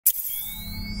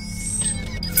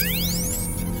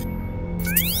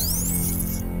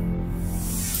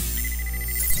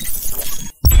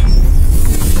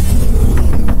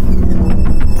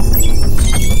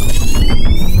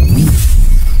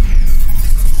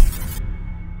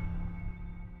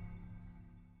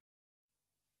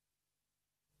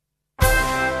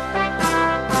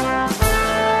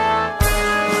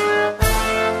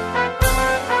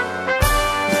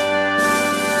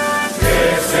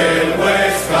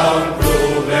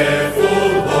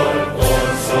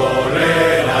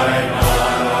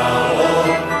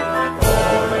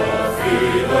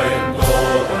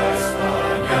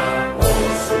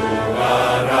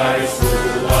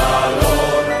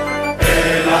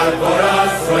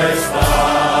corazón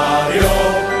estadio,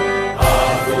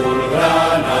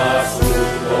 azulgrana su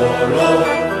color,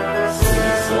 su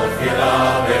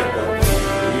sociedad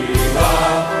deportiva,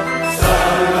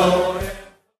 San Lorenzo.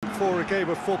 For a game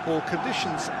of football,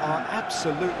 conditions are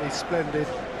absolutely splendid,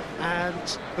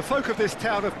 and the folk of this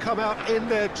town have come out in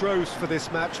their droves for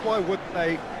this match. Why wouldn't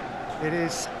they? It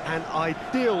is an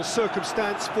ideal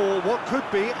circumstance for what could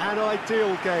be an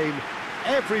ideal game.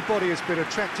 Everybody has been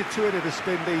attracted to it. It has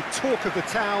been the talk of the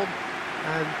town,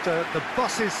 and the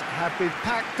buses have been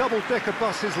packed, double-decker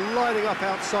buses lining up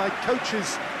outside.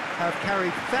 Coaches have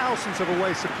carried thousands of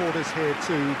away supporters here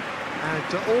too,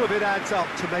 and all of it adds up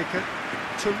to make a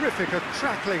terrific, a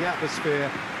crackling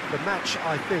atmosphere. The match,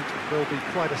 I think, will be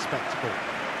quite a spectacle.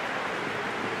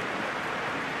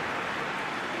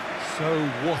 So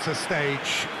what a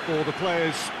stage for the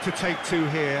players to take to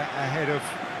here ahead of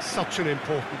such an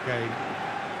important game.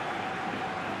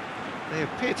 They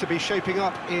appear to be shaping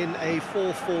up in a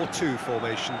 4-4-2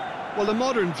 formation. Well, the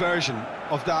modern version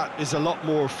of that is a lot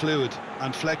more fluid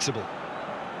and flexible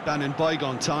than in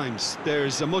bygone times.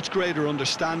 There's a much greater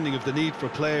understanding of the need for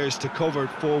players to cover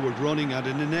forward running, and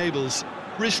it enables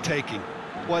risk-taking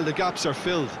while the gaps are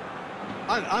filled.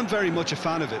 I'm very much a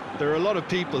fan of it. There are a lot of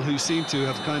people who seem to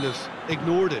have kind of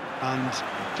ignored it and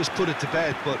just put it to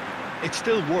bed, but it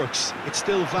still works, it's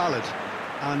still valid,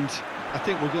 and I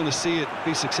think we're going to see it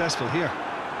be successful here.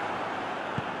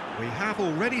 We have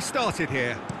already started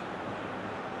here.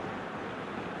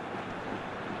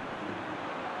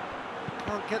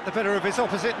 Can't get the better of his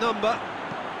opposite number.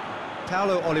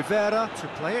 Paulo Oliveira to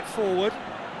play it forward.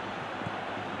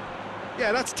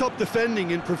 Yeah, that's top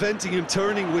defending and preventing him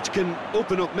turning, which can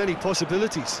open up many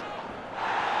possibilities.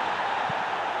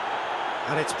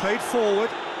 And it's played forward.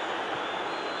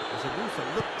 As a move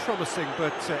that looked promising,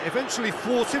 but eventually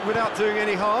thwarted without doing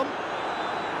any harm.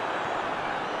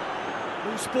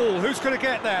 Loose ball, who's going to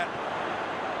get that?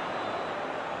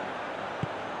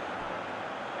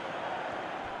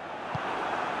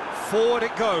 Forward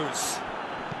it goes.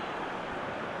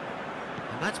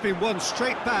 And that's been won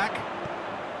straight back.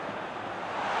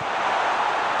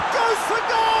 Goes for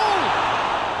goal!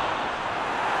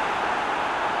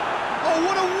 Oh,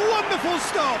 what a wonderful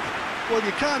stop! Well,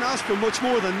 you can't ask for much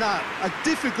more than that. A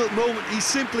difficult moment he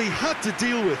simply had to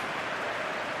deal with.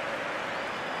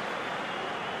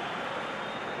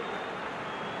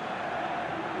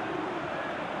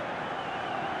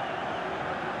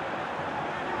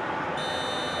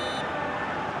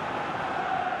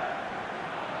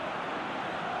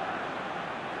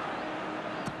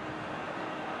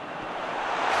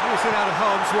 Clears it out of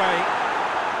harm's way.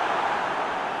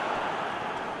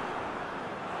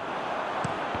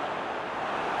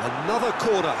 Another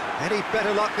corner. Any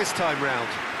better luck this time round?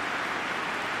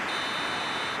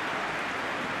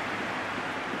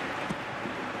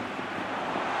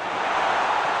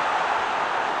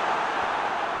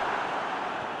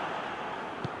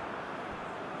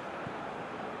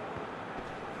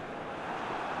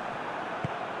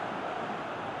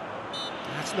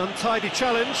 That's an untidy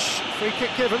challenge. Free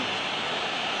kick given.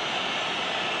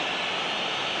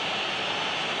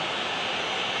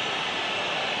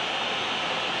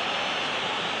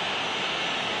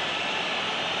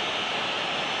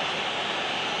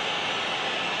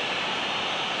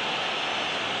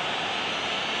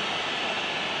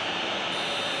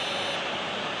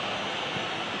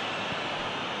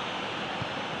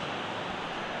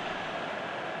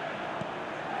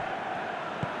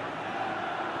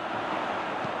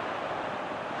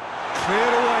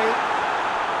 Cleared away.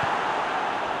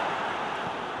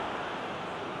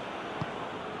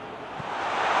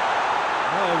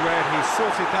 Well read, he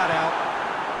sorted that out.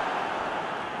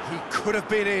 He could have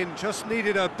been in, just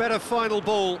needed a better final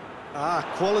ball.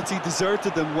 Quality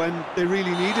deserted them when they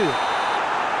really needed it.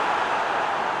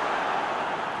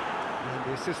 And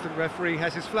the assistant referee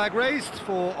has his flag raised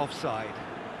for offside.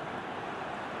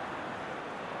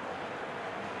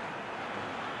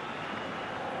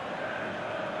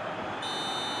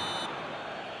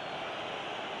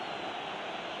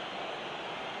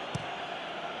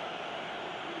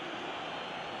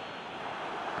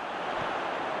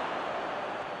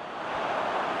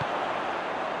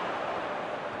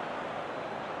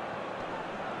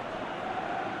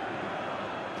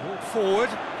 Forward,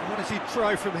 what does he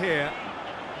try from here?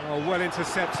 Oh, well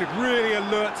intercepted, really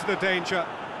alert to the danger.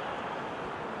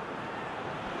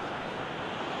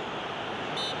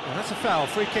 Well, that's a foul,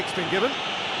 free kick's been given.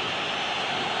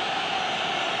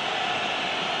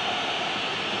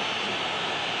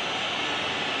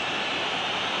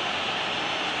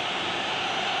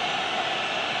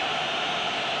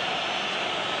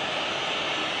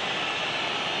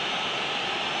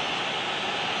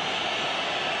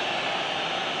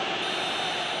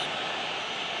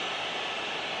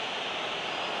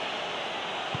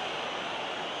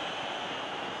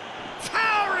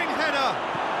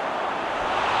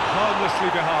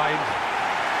 behind.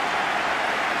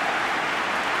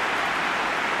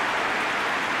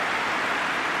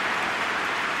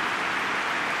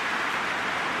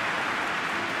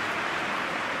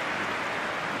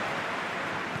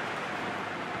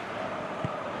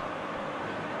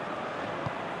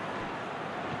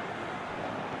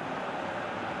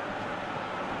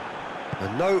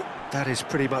 And no, that is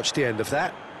pretty much the end of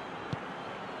that.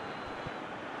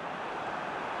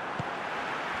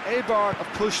 Eibar have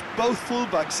pushed both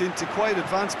fullbacks into quite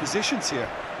advanced positions here.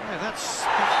 Yeah, that's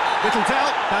little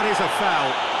doubt, that is a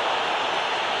foul.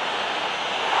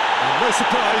 And no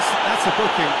surprise, that's a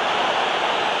booking.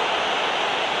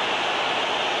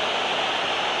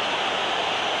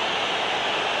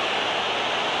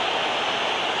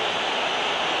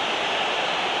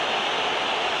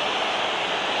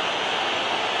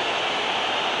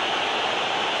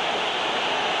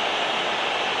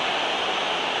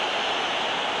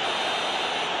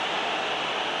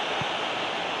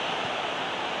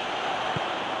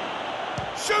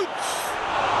 Shoots!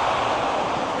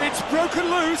 It's broken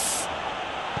loose!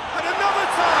 And another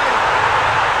time!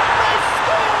 They've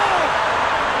scored!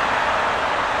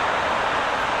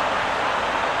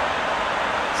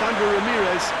 Sandro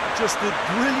Ramirez just did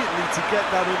brilliantly to get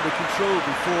that under control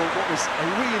before what was a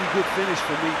really good finish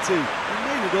for me too. He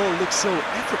made it all look so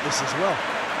effortless as well.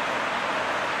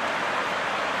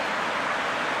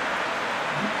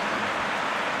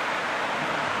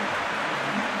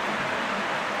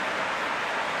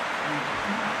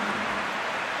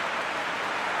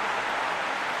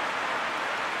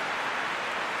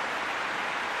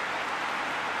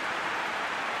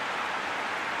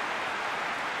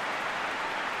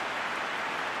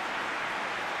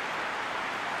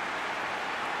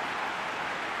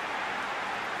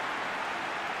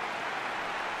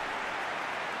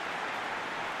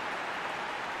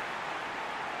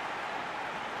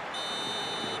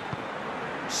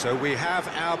 So we have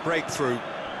our breakthrough.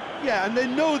 Yeah, and they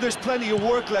know there's plenty of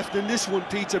work left in this one,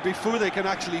 Peter, before they can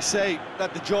actually say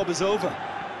that the job is over.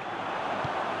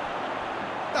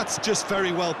 That's just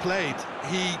very well played.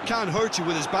 He can't hurt you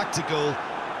with his back to goal,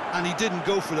 and he didn't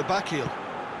go for the back heel.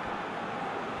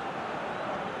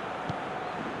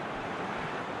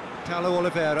 Paulo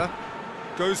Oliveira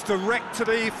goes direct to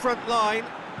the front line.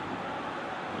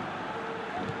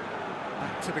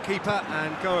 Back to the keeper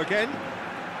and go again.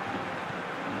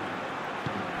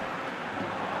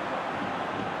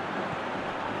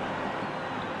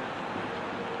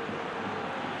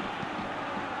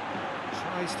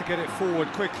 Tries to get it forward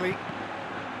quickly.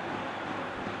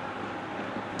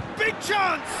 Big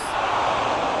chance!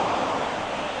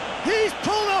 He's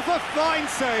pulled off a fine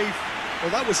save.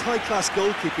 Well, that was high-class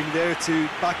goalkeeping there to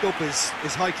back up his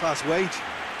high-class wage.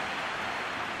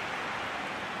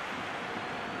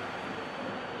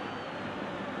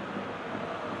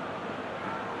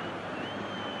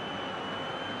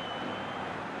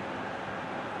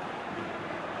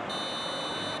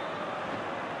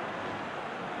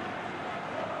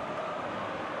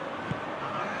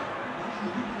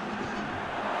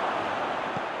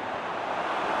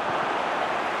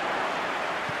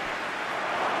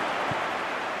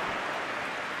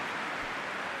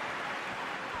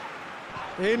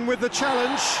 In with the challenge.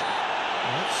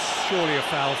 That's surely a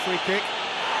foul, free kick.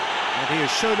 And he has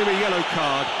shown him a yellow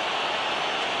card.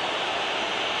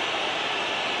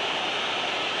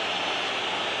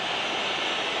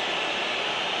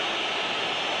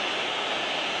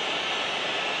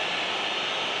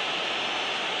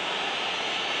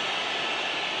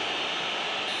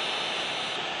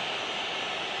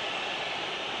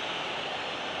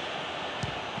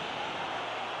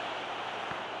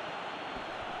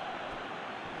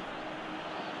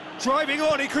 Driving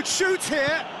on, he could shoot here.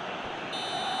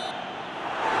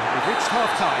 And we've reached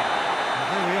half-time. And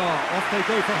there we are, off they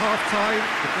go for half-time.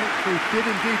 The breakthrough did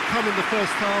indeed come in the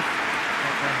first half,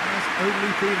 but there has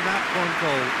only been that one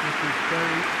goal. It is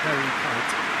very, very tight.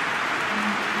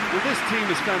 Well, this team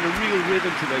has found a real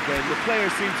rhythm to their game. The players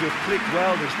seem to have clicked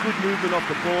well. There's good movement off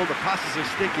the ball. The passes are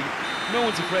sticking. No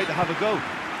one's afraid to have a go.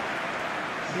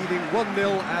 Leading 1-0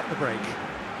 at the break.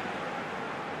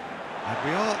 And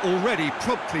we are already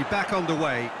promptly back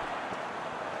underway.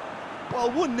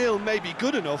 Well, 1-0 may be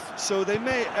good enough, so they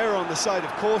may err on the side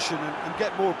of caution and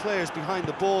get more players behind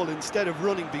the ball instead of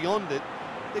running beyond it.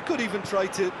 They could even try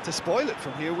to spoil it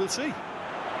from here, we'll see.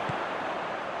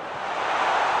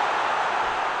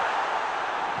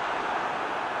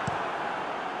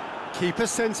 Keeper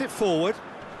sends it forward.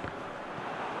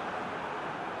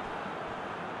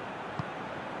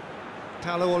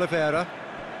 Paulo Oliveira.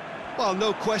 Well,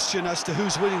 no question as to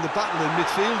who's winning the battle in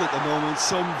midfield at the moment.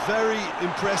 Some very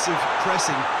impressive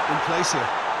pressing in place here.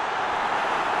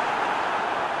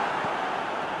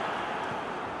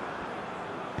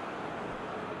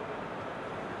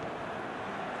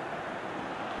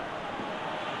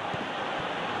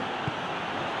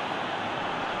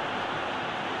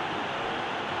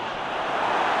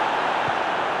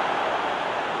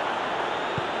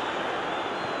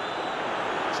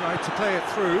 Tried to play it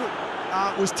through.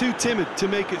 Was too timid to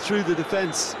make it through the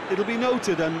defence. It'll be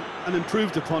noted and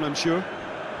improved upon, I'm sure.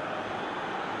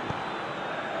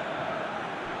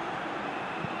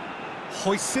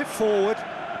 Hoists it forward,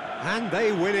 and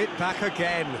they win it back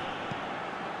again.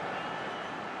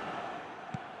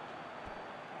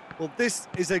 Well, this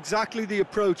is exactly the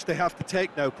approach they have to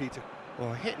take now, Peter.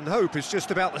 Well, hit and hope is just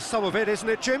about the sum of it, isn't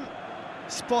it, Jim?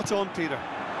 Spot on, Peter.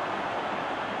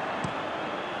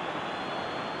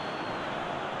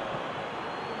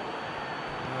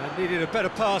 Needed a better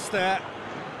pass there.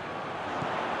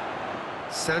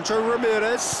 Sandro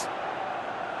Ramirez.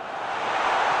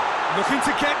 Looking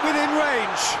to get within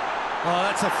range. Oh,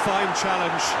 that's a fine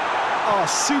challenge. Oh,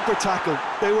 super tackle.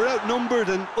 They were outnumbered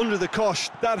and under the cosh.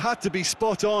 That had to be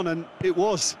spot on, and it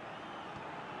was.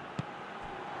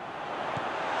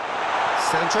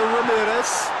 Sandro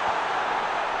Ramirez.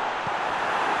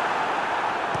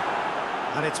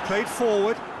 And it's played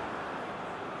forward.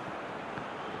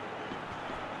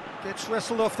 Gets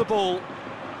wrestled off the ball.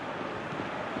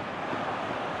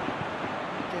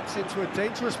 Gets into a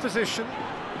dangerous position.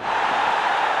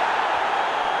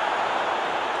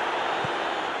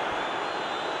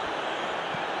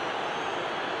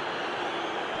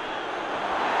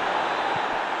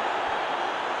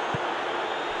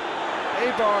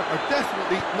 Eibar are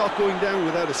definitely not going down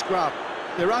without a scrap.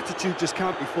 Their attitude just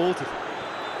can't be faulted.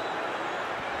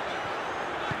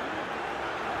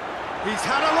 He's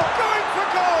had a look going for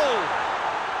goal!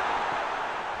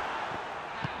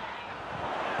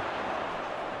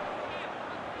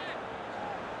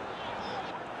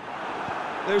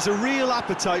 There's a real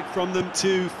appetite from them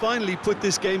to finally put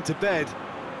this game to bed,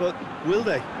 but will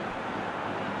they?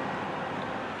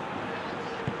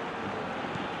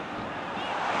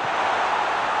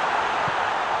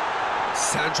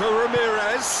 Sandro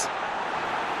Ramirez.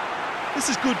 This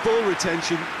is good ball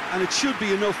retention, and it should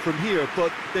be enough from here,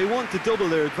 but they want to double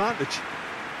their advantage.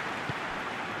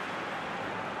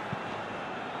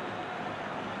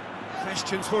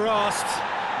 Questions were asked,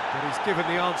 but he's given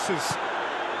the answers.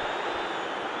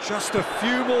 Just a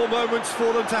few more moments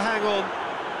for them to hang on.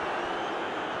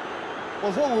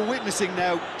 Well, what we're witnessing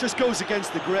now just goes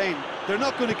against the grain. They're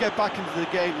not going to get back into the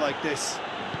game like this.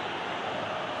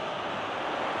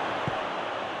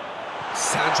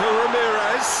 Sandro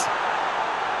Ramirez.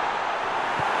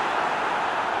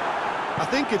 I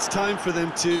think it's time for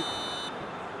them to...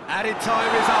 Added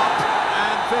time is up,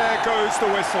 and there goes the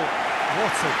whistle. What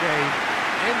a game.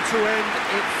 End to end,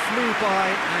 it flew by,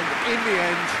 and in the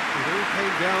end, it all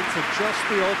came down to just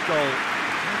the odd goal.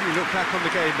 How do you look back on the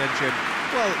game then, Jim?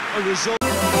 Well, a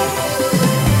result...